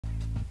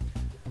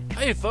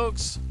Hey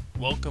folks,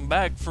 welcome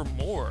back for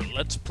more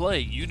Let's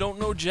Play You Don't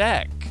Know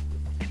Jack.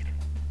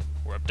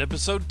 We're up to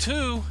episode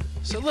 2,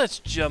 so let's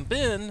jump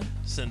in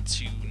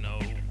since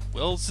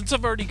since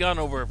I've already gone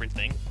over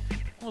everything.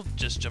 We'll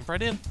just jump right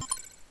in.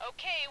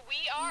 Okay, we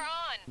are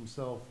on.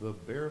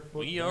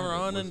 We are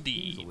on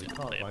indeed.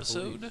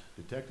 Episode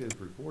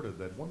reported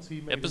that once he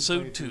made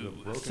Episode 2,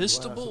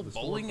 Fistable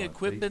Bowling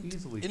Equipment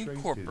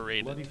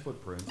Incorporated.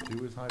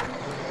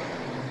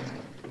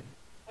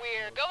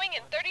 We're going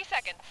in 30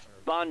 seconds.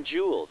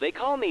 Bonjour, they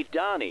call me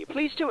Donnie.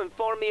 Please to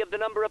inform me of the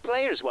number of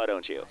players, why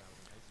don't you?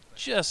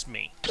 Just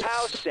me.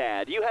 How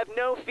sad, you have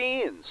no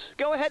fiends.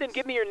 Go ahead and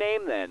give me your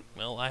name then.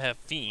 Well, I have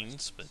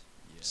fiends, but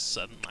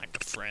sudden lack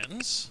of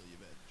friends,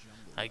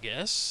 I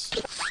guess.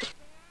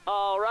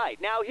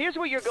 Alright, now here's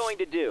what you're going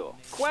to do.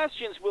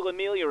 Questions will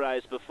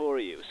ameliorize before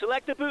you.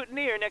 Select the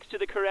boutonniere next to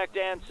the correct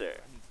answer.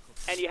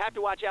 And you have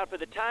to watch out for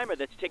the timer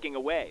that's ticking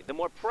away. The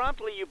more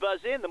promptly you buzz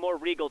in, the more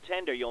regal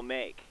tender you'll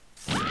make.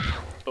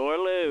 Or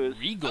lose.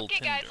 Regal okay,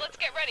 tender. guys, let's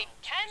get ready.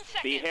 10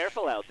 seconds. Be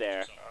careful out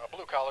there.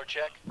 Blue collar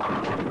check.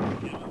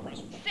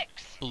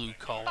 6. Blue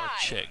collar 5.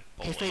 check.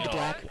 Hey, fade to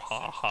black.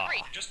 Ha ha.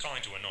 3. Just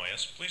calling to annoy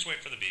us. Please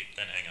wait for the beep,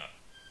 then hang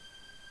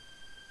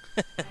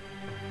up.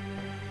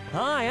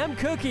 Hi, I'm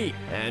Cookie,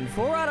 and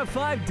 4 out of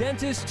 5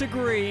 dentists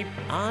agree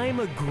I'm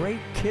a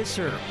great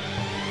kisser.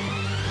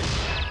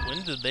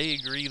 When did they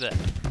agree that?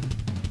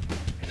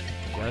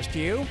 Just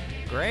you?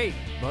 Great.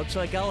 Looks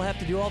like I'll have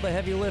to do all the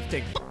heavy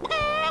lifting.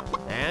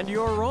 And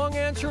your wrong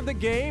answer of the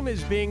game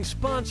is being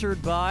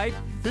sponsored by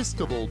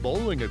Fistable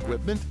Bowling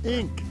Equipment,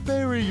 Inc.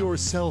 Bury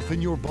yourself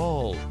in your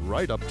ball,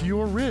 right up to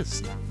your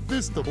wrist.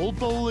 Fistable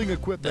Bowling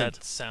Equipment.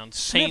 That sounds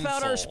Sniff painful.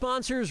 out our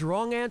sponsor's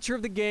wrong answer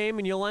of the game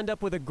and you'll end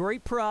up with a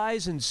great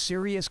prize and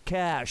serious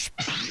cash.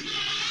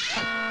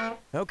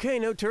 Okay,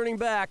 no turning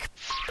back.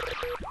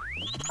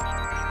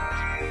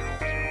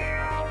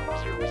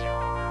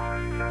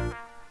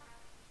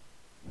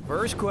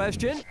 First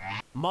question,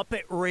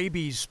 Muppet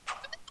rabies.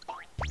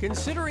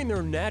 Considering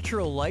their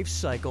natural life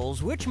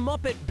cycles, which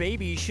Muppet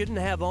baby shouldn't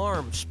have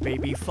arms?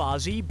 Baby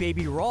Fozzie,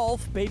 Baby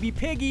Rolf, Baby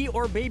Piggy,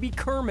 or Baby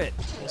Kermit?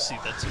 Let's see,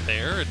 that's a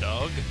bear, a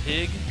dog, a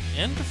pig,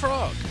 and a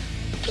frog.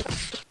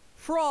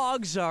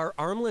 Frogs are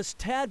armless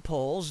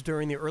tadpoles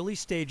during the early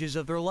stages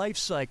of their life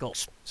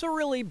cycles. So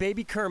really,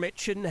 Baby Kermit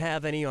shouldn't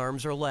have any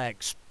arms or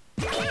legs.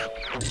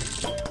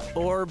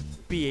 Or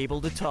be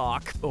able to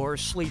talk, or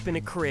sleep in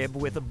a crib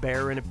with a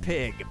bear and a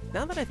pig.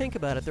 Now that I think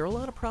about it, there are a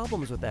lot of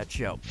problems with that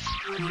show.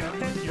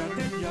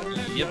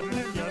 Yep.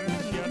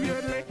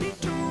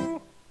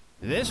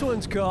 This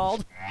one's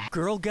called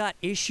Girl Got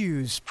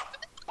Issues.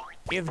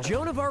 If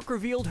Joan of Arc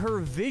revealed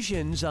her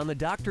visions on the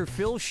Dr.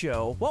 Phil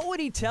show, what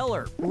would he tell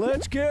her?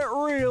 Let's get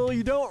real,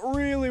 you don't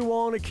really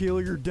want to kill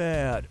your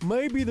dad.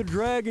 Maybe the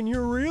dragon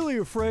you're really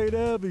afraid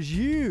of is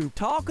you.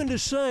 Talking to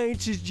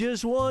saints is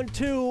just one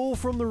tool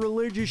from the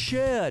religious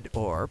shed.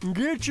 Or,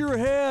 get your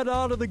head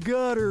out of the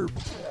gutter.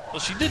 Well,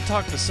 she did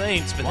talk to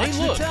saints, but Watch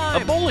hey, the look,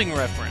 time. a bowling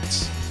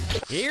reference.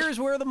 Here's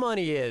where the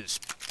money is.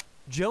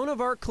 Joan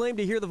of Arc claimed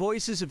to hear the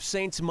voices of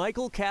Saints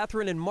Michael,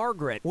 Catherine, and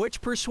Margaret,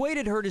 which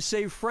persuaded her to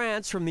save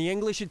France from the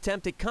English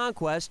attempt at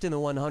conquest in the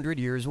 100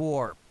 Years'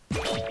 War.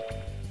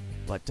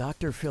 But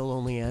Dr. Phil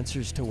only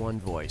answers to one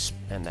voice,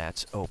 and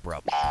that's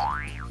Oprah.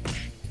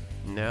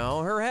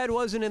 No, her head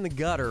wasn't in the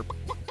gutter.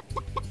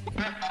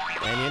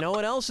 And you know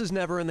what else is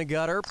never in the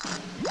gutter?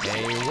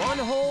 A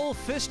one-hole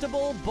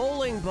Fistable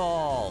bowling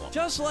ball.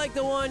 Just like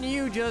the one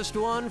you just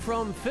won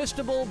from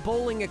Fistable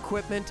Bowling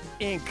Equipment,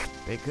 Inc.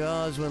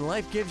 Because when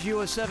life gives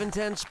you a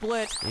 7-10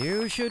 split,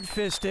 you should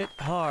fist it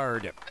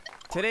hard.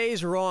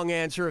 Today's wrong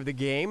answer of the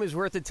game is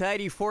worth a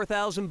tidy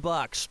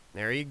 $4,000.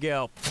 There you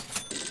go.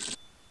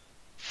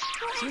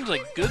 Seems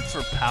like good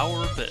for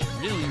power, but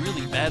really,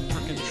 really bad for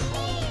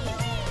control.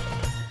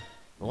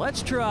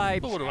 Let's try.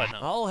 But what do I know?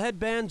 All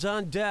headbands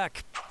on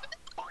deck.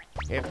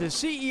 If the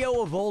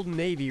CEO of Old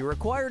Navy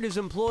required his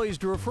employees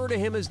to refer to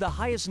him as the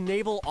highest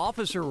naval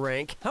officer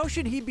rank, how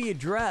should he be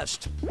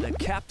addressed? The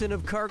captain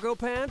of cargo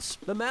pants?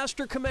 The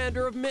master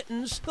commander of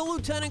mittens? The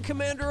lieutenant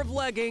commander of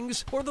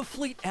leggings? Or the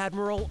fleet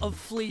admiral of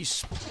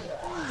fleece? The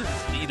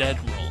fleet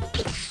admiral.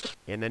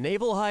 In the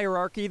naval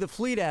hierarchy, the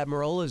fleet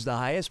admiral is the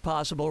highest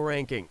possible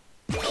ranking.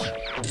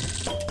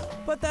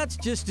 But that's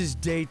just his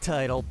day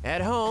title.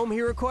 At home,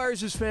 he requires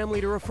his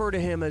family to refer to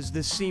him as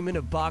the seaman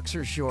of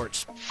boxer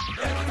shorts.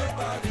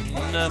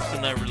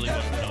 Nothing I really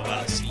want to know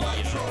about a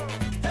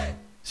CEO.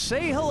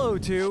 Say hello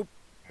to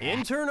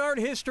Intern Art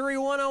History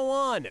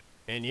 101.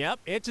 And yep,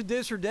 it's a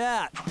this or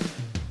that.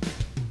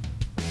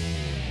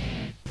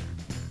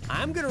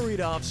 I'm gonna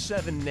read off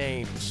 7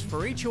 names.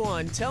 For each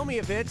one, tell me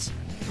if it's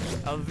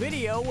a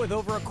video with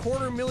over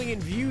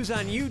 250,000 views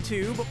on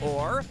YouTube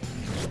or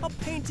a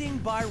painting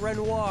by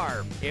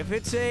Renoir. If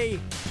it's a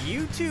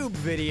YouTube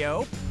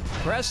video,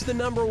 press the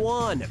number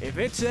 1. If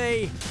it's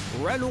a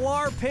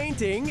Renoir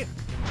painting,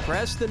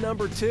 press the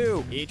number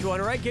 2. Each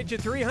one right gets you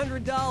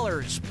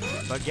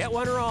 $300. But get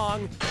one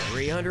wrong,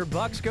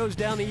 $300 goes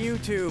down to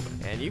YouTube.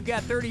 And you've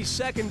got 30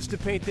 seconds to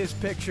paint this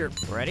picture.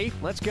 Ready?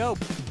 Let's go.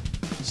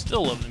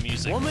 Still love the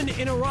music. Woman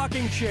in a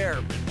rocking chair.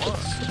 Renoir.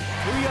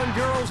 2 young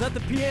girls at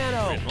the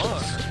piano.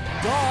 Renoir.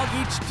 Dog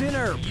eats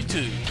dinner.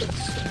 YouTube.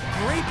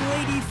 Great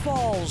lady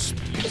falls.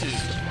 YouTube.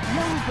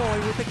 Young boy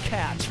with a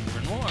cat.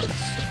 Renoir.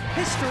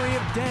 History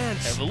of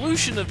dance.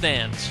 Evolution of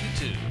dance.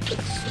 YouTube.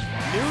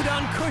 Nude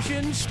on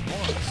cushions.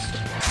 Renoir.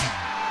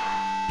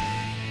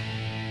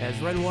 As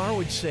Renoir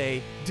would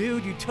say,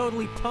 dude, you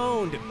totally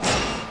pwned.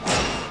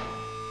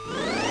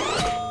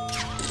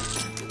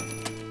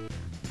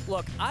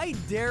 Look, I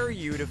dare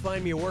you to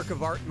find me a work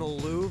of art in the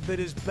Louvre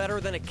that is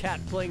better than a cat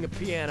playing a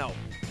piano.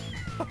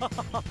 On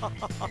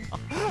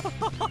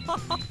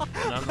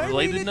a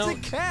related note,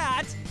 it's a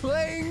cat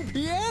playing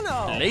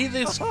piano. lay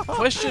this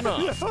question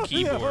off,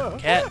 keyboard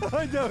cat.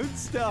 Don't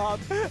stop.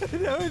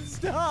 Don't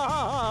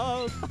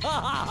stop.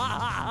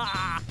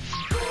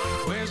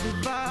 Where's the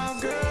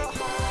vibe, girl?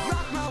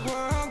 Rock my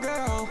world,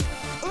 girl.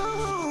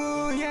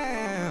 Ooh,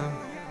 yeah.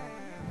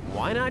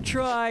 Why not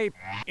try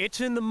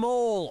It's in the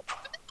Mole?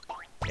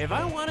 If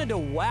I wanted to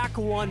whack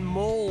 1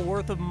 mole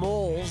worth of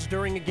moles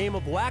during a game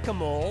of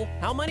whack-a-mole,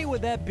 how many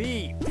would that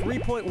be?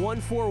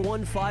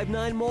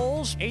 3.14159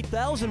 moles?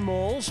 8,000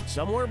 moles?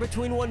 Somewhere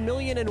between 1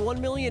 million and 1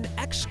 million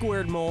x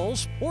squared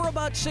moles? Or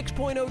about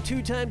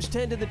 6.02 times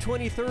 10 to the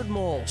 23rd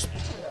moles?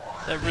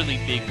 That really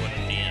big one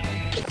at the end.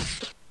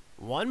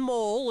 1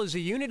 mole is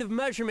a unit of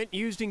measurement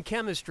used in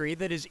chemistry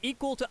that is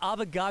equal to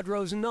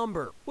Avogadro's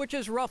number, which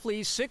is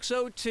roughly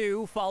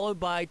 602 followed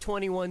by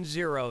 21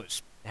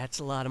 zeros. That's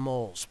a lot of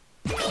moles.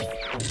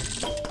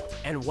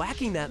 And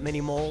whacking that many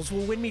moles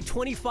will win me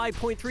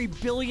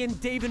 25.3 billion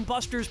Dave &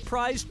 Buster's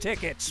prize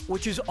tickets,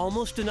 which is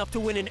almost enough to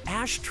win an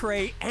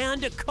ashtray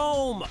and a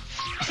comb.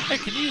 I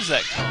could use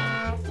that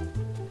comb.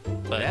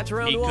 But That's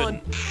round he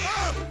 1. couldn't.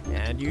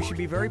 And you should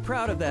be very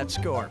proud of that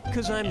score,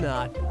 because I'm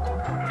not.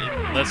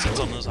 Unless it's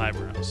on those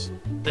eyebrows.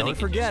 Then Don't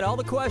forget, all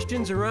the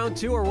questions in round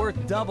 2 are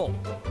worth double.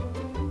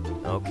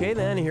 Okay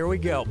then, here we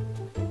go.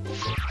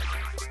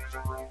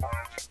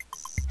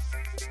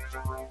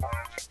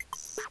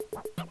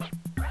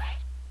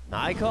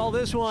 I call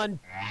this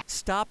one,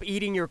 Stop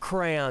Eating Your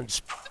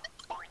Crayons.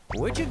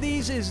 Which of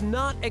these is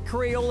not a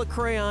Crayola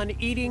crayon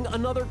eating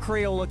another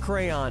Crayola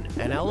crayon?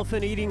 An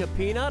elephant eating a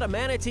peanut, a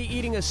manatee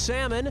eating a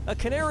salmon, a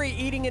canary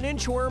eating an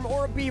inchworm,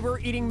 or a beaver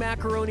eating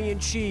macaroni and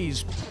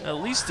cheese? At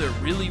least they're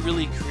really,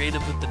 really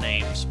creative with the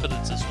names, but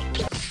it's this one.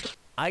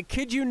 I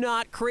kid you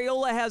not,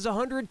 Crayola has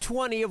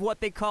 120 of what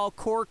they call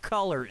core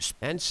colors,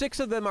 and 6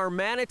 of them are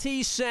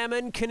manatee,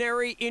 salmon,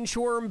 canary,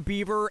 inchworm,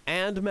 beaver,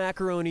 and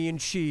macaroni and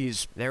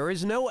cheese. There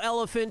is no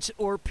elephant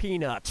or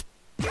peanut.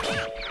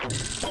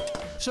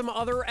 Some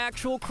other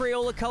actual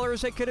Crayola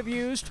colors I could have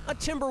used: a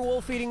timber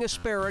wolf eating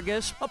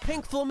asparagus, a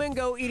pink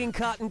flamingo eating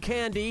cotton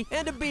candy,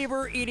 and a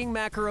beaver eating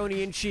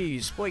macaroni and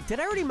cheese. Wait, did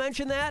I already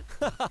mention that?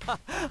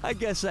 I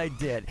guess I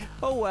did.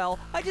 Oh well,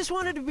 I just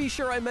wanted to be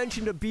sure I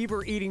mentioned a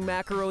beaver eating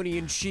macaroni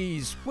and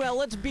cheese. Well,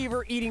 let's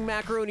beaver eating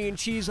macaroni and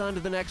cheese on to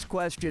the next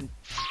question.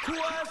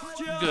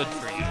 Good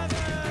for you.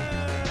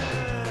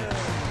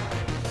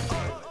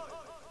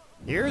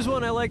 Here's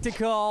one I like to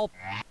call,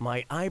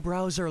 My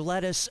Eyebrows Are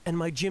Lettuce and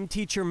My Gym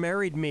Teacher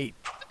Married Me.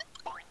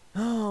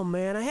 Oh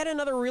man, I had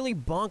another really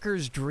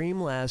bonkers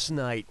dream last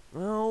night.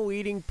 Oh,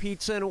 eating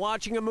pizza and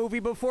watching a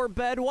movie before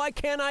bed. Why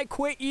can't I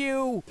quit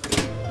you?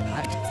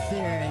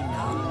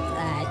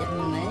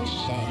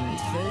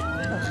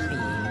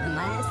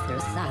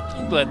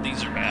 I'm glad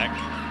these are back.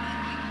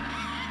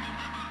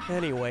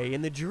 Anyway,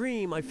 in the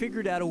dream, I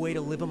figured out a way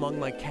to live among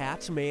my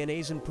cats,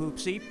 Mayonnaise and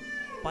Poopsie,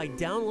 by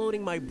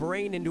downloading my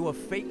brain into a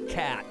fake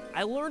cat.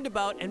 I learned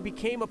about and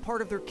became a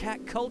part of their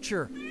cat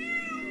culture.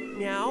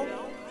 Meow.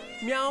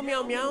 Meow,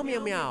 meow, meow,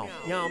 meow, meow.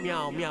 Meow,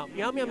 meow, meow,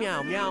 meow, meow,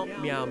 meow, meow,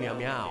 meow, meow,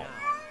 meow.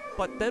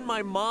 But then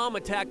my mom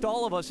attacked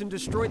all of us and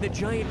destroyed the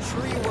giant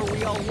tree where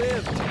we all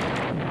lived.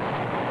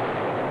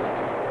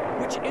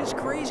 Which is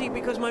crazy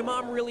because my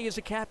mom really is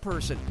a cat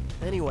person.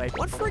 Anyway,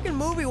 what friggin'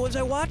 movie was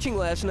I watching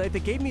last night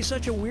that gave me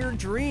such a weird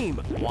dream?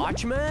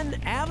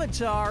 Watchmen,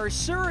 Avatar,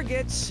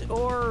 Surrogates,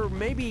 or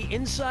maybe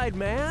Inside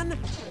Man?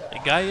 A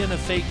guy and a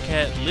fake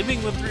cat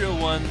living with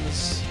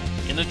 301s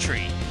in a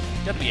tree.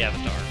 Gotta be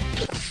Avatar.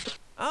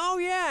 Oh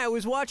yeah, I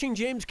was watching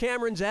James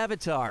Cameron's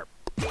Avatar.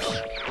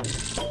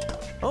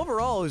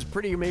 Overall, it was a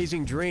pretty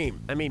amazing dream.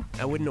 I mean,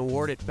 I wouldn't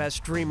award it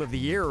Best Dream of the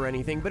Year or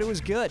anything, but it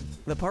was good.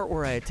 The part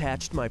where I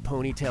attached my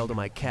ponytail to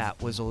my cat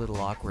was a little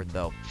awkward,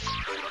 though.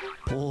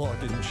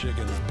 Plucking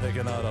chickens,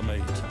 picking out a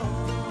mate.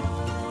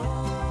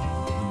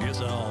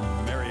 Guess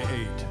I'll marry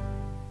 8.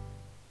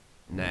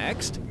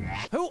 Next,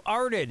 who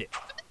arted?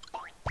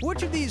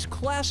 Which of these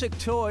classic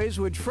toys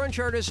would French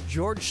artist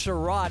Georges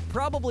Seurat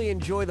probably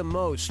enjoy the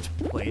most?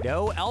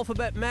 Play-Doh,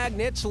 alphabet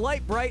magnets,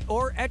 Light-Bright,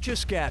 or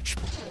Etch-a-Sketch?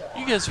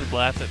 You guys would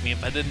laugh at me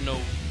if I didn't know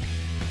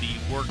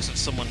the works of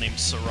someone named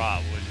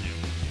Seurat, wouldn't you?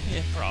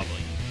 Yeah,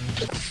 probably.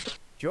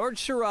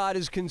 Georges Seurat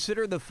is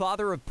considered the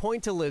father of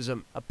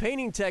pointillism, a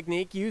painting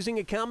technique using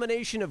a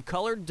combination of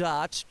colored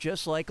dots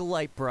just like a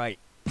Light-Bright.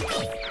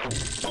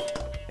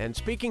 And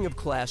speaking of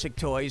classic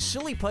toys,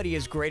 Silly Putty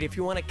is great if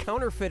you want to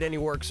counterfeit any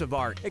works of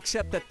art,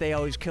 except that they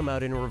always come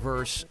out in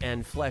reverse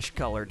and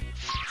flesh-colored.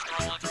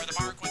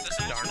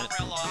 Darn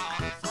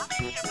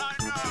it.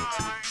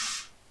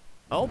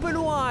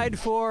 Open wide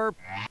for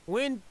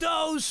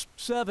Windows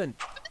 7.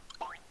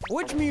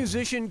 Which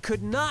musician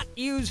could not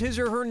use his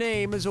or her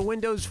name as a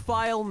Windows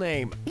file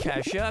name?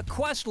 Kesha,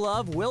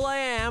 Questlove,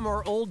 Will.i.am,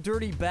 or Old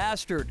Dirty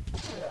Bastard?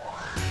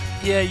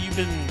 Yeah,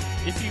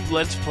 if you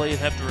Let's Play and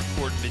have to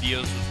record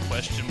videos with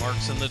question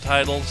marks in the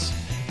titles,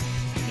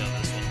 you know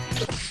this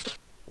one.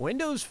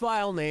 Windows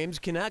file names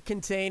cannot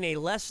contain a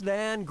less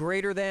than,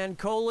 greater than,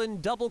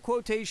 colon, double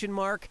quotation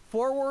mark,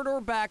 forward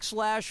or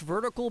backslash,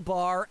 vertical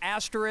bar,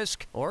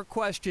 asterisk, or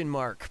question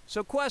mark.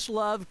 So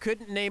Questlove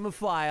couldn't name a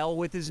file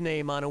with his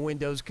name on a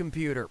Windows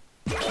computer.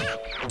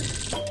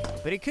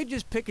 But he could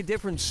just pick a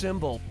different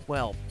symbol.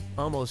 Well,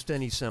 almost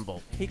any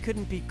symbol. He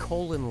couldn't be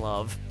colon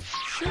love.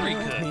 Sure he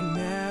could.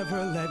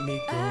 Never let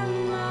me go.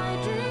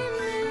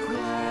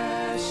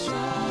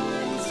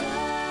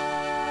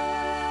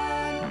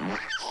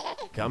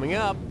 Coming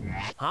up,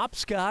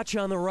 hopscotch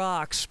on the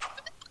rocks.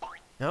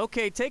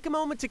 Okay, take a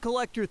moment to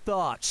collect your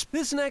thoughts.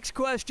 This next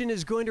question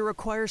is going to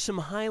require some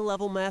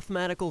high-level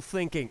mathematical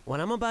thinking.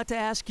 What I'm about to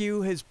ask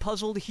you has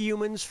puzzled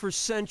humans for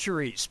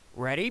centuries.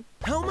 Ready?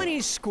 How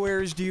many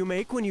squares do you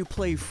make when you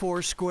play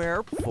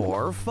Foursquare?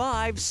 4,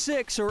 5,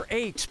 6, or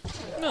 8?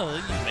 No,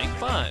 you make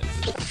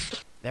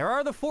 5. There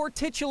are the 4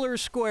 titular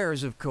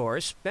squares, of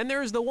course. Then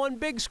there's the one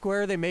big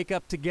square they make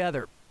up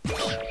together.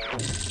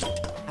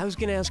 I was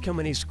gonna ask how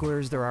many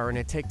squares there are in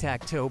a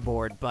tic-tac-toe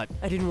board, but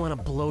I didn't want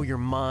to blow your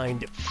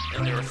mind.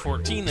 And there are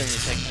 14 in the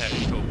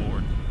tic-tac-toe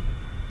board.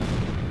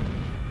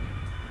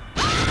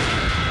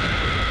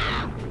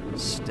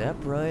 Step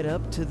right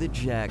up to the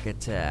jack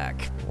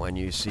attack. When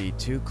you see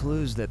 2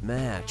 clues that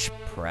match,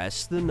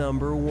 press the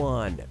number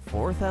 1.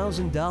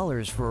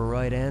 $4,000 for a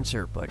right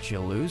answer, but you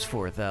lose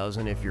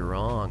 $4,000 if you're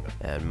wrong.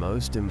 And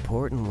most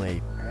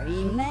importantly,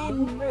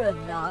 remember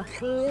the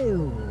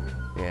clue.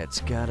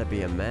 It's gotta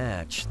be a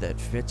match that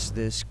fits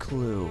this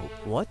clue.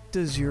 What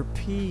does your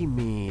P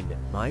mean?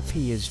 My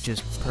P is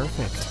just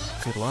perfect.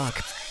 Good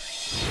luck.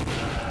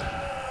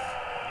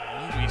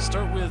 We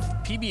start with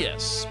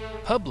PBS,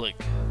 Public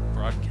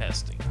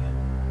Broadcasting.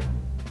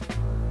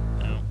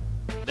 No.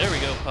 There we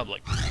go,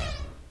 Public.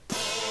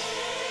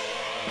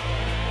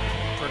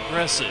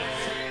 Progressive,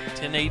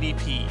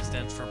 1080p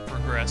stands for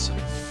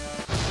progressive.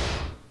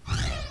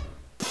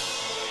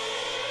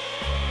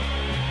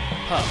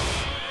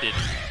 Puff, did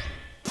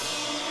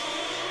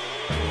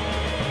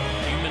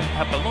human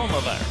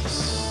papillomavirus.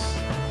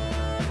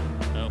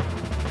 No.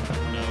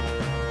 No.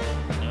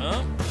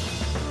 No.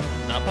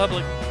 Not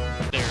Public.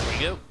 There we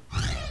go.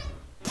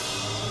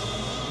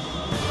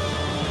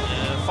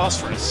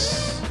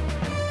 Phosphorus.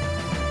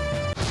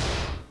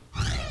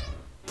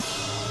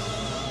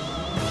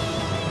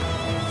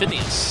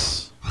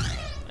 Phineas.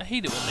 I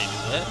hate it when they do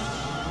that.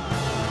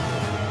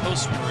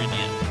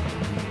 Post-meridian.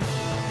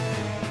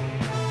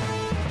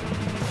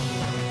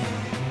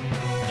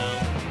 No.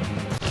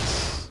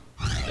 Yes.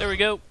 There we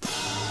go.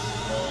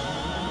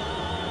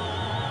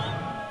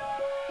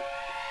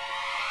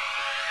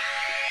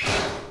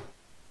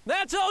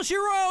 That's all she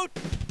wrote!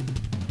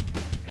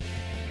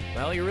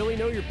 Well, you really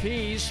know your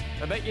P's.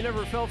 I bet you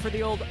never fell for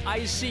the old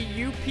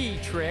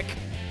ICUP trick.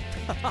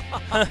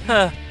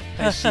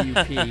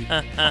 ICUP.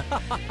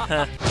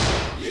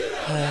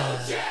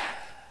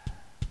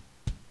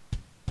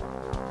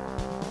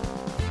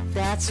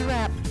 That's a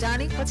wrap.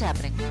 Donnie, what's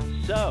happening?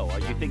 So, are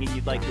you thinking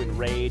you'd like to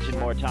enrage in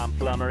more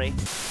tomfoolery?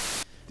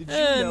 Did you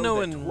know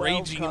no that 12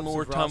 enraging cups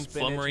more of raw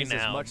tomfoolery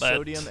spinach has now, as much but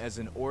sodium as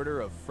an order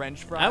of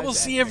French fries I will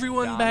see at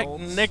everyone back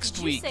McDonald's? next Did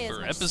you week say as for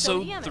much episode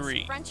sodium as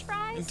 3. French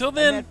fries? Until And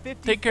then,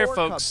 that take care, 54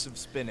 folks. cups of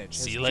spinach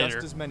See has you later.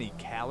 just as many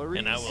calories.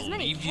 And I will As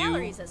many leave you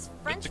calories as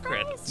with French the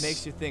fries? credits.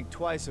 Makes you think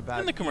twice about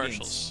And the eating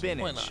commercials.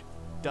 spinach, Why not?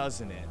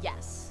 doesn't it?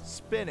 Yes.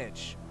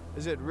 Spinach.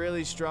 Is it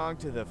really strong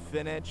to the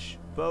finish?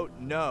 Vote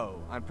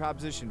no on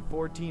Proposition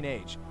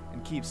 14H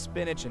and keep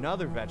spinach and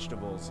other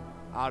vegetables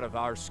out of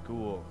our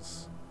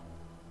schools.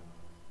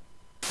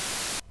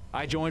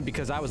 I joined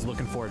because I was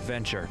looking for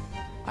adventure.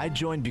 I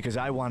joined because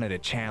I wanted a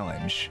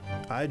challenge.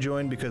 I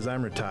joined because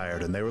I'm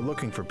retired and they were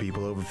looking for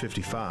people over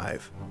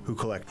 55 who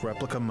collect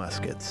replica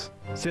muskets.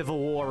 Civil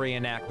War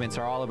reenactments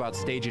are all about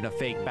staging a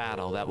fake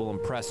battle that will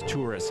impress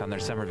tourists on their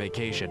summer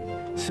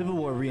vacation. Civil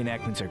War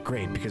reenactments are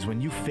great because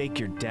when you fake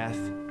your death,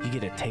 you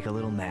get to take a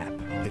little nap.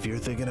 If you're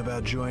thinking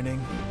about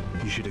joining,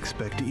 you should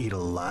expect to eat a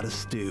lot of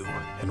stew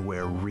and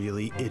wear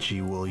really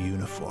itchy wool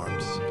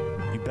uniforms.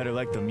 You better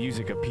like the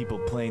music of people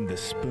playing the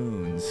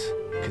spoons,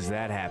 because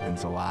that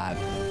happens a lot.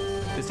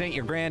 This ain't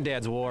your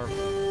granddad's war.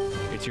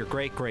 It's your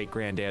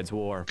great-great-granddad's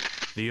war.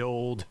 The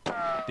old,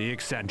 the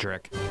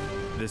eccentric,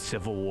 the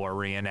Civil War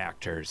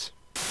reenactors.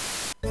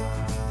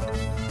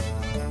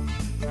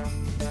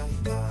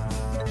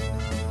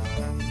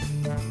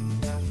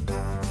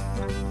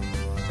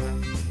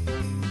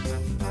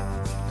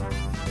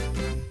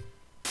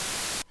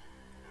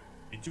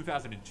 In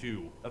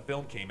 2002, a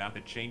film came out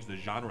that changed the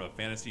genre of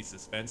fantasy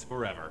suspense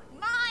forever.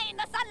 Mine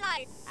the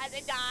sunlight as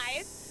it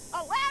dies.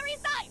 A wary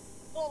sight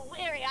for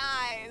weary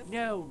eyes.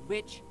 No,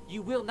 witch,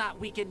 you will not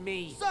weaken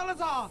me.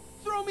 Salazar,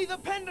 throw me the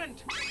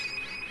pendant!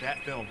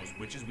 That film was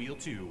Witch's Wheel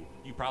 2.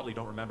 You probably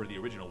don't remember the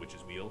original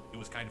Witch's Wheel. It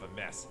was kind of a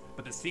mess.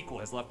 But the sequel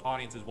has left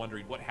audiences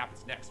wondering what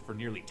happens next for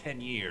nearly 10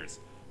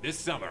 years. This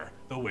summer,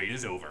 the wait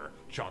is over.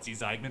 Chauncey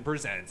Zeigman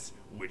presents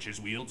Witch's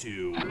Wheel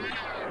 2.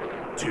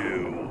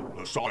 2.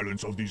 The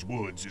silence of these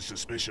woods is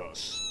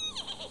suspicious.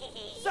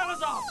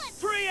 Salazar,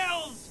 3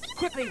 L's!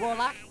 Quickly,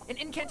 Warlock, an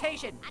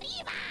incantation.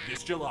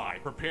 This July,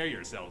 prepare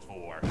yourselves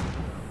for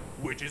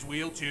Witch's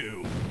Wheel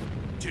 2.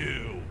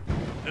 2.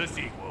 The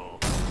sequel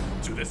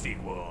to the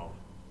sequel.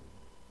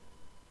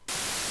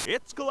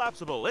 It's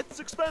collapsible,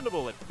 it's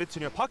expandable, it fits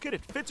in your pocket,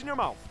 it fits in your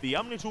mouth. The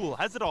Omni Tool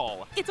has it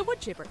all. It's a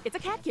wood chipper, it's a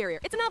cat carrier,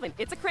 it's an oven,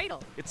 it's a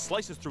cradle. It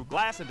slices through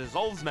glass and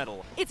dissolves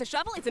metal. It's a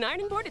shovel, it's an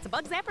ironing board, it's a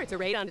bug zapper, it's a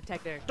radon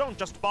detector. Don't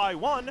just buy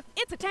one.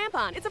 It's a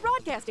tampon, it's a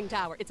broadcasting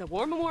tower, it's a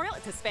war memorial,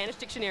 it's a Spanish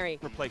dictionary.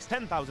 Replace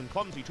 10,000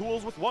 clumsy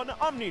tools with one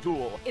Omni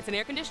Tool. It's an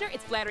air conditioner,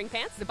 it's flattering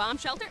pants, it's a bomb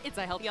shelter, it's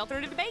a healthy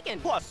alternative to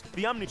bacon. Plus,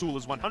 the Omni Tool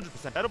is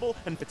 100% edible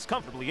and fits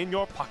comfortably in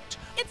your pocket.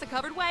 It's a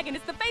covered wagon,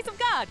 it's the face of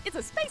God, it's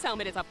a space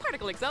helmet, it's a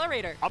particle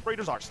accelerator.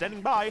 Operators are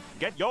standing by.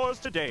 Get yours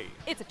today.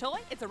 It's a toy,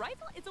 it's a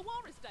rifle, it's a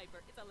walrus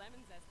diaper, it's a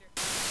lemon zester.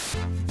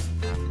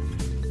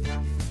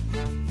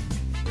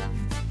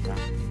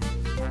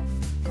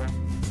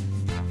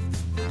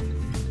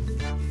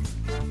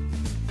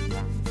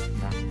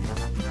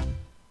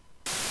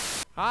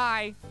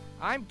 Hi,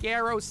 I'm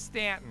Garrow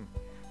Stanton.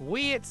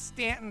 We at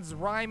Stanton's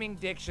Rhyming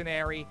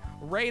Dictionary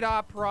rate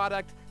our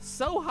product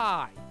so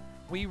high,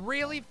 we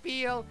really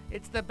feel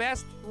it's the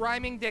best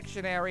rhyming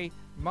dictionary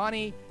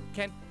money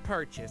can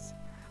purchase.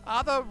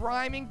 Other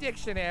rhyming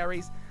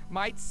dictionaries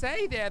might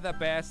say they're the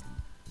best,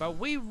 but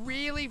we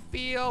really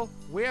feel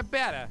we're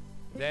better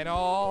than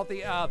all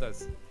the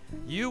others.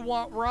 You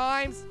want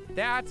rhymes?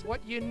 That's what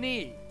you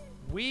need.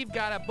 We've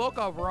got a book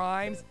of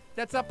rhymes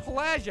that's a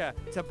pleasure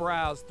to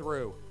browse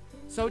through.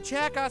 So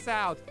check us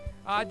out.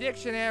 Our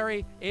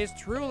dictionary is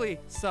truly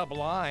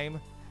sublime.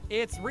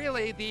 It's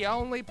really the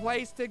only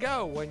place to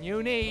go when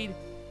you need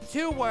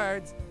 2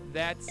 words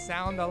that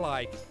sound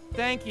alike.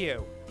 Thank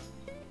you.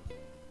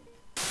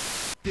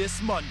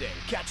 This Monday,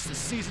 catch the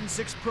Season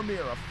 6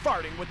 premiere of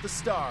Farting with the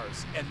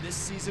Stars. And this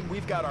season,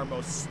 we've got our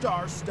most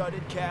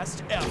star-studded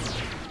cast ever.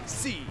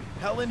 See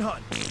Helen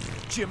Hunt,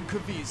 Jim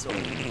Caviezel,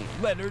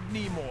 Leonard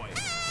Nimoy,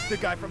 the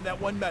guy from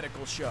that one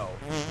medical show,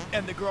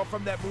 and the girl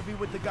from that movie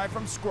with the guy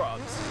from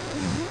Scrubs.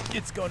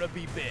 It's gonna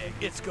be big,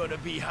 it's gonna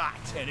be hot,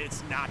 and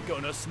it's not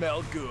gonna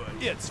smell good.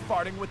 It's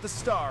Farting with the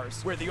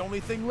Stars, where the only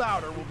thing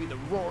louder will be the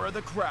roar of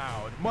the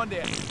crowd.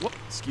 Monday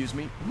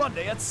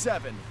at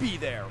 7. Be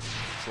there.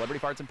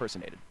 Celebrity Farts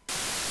impersonated.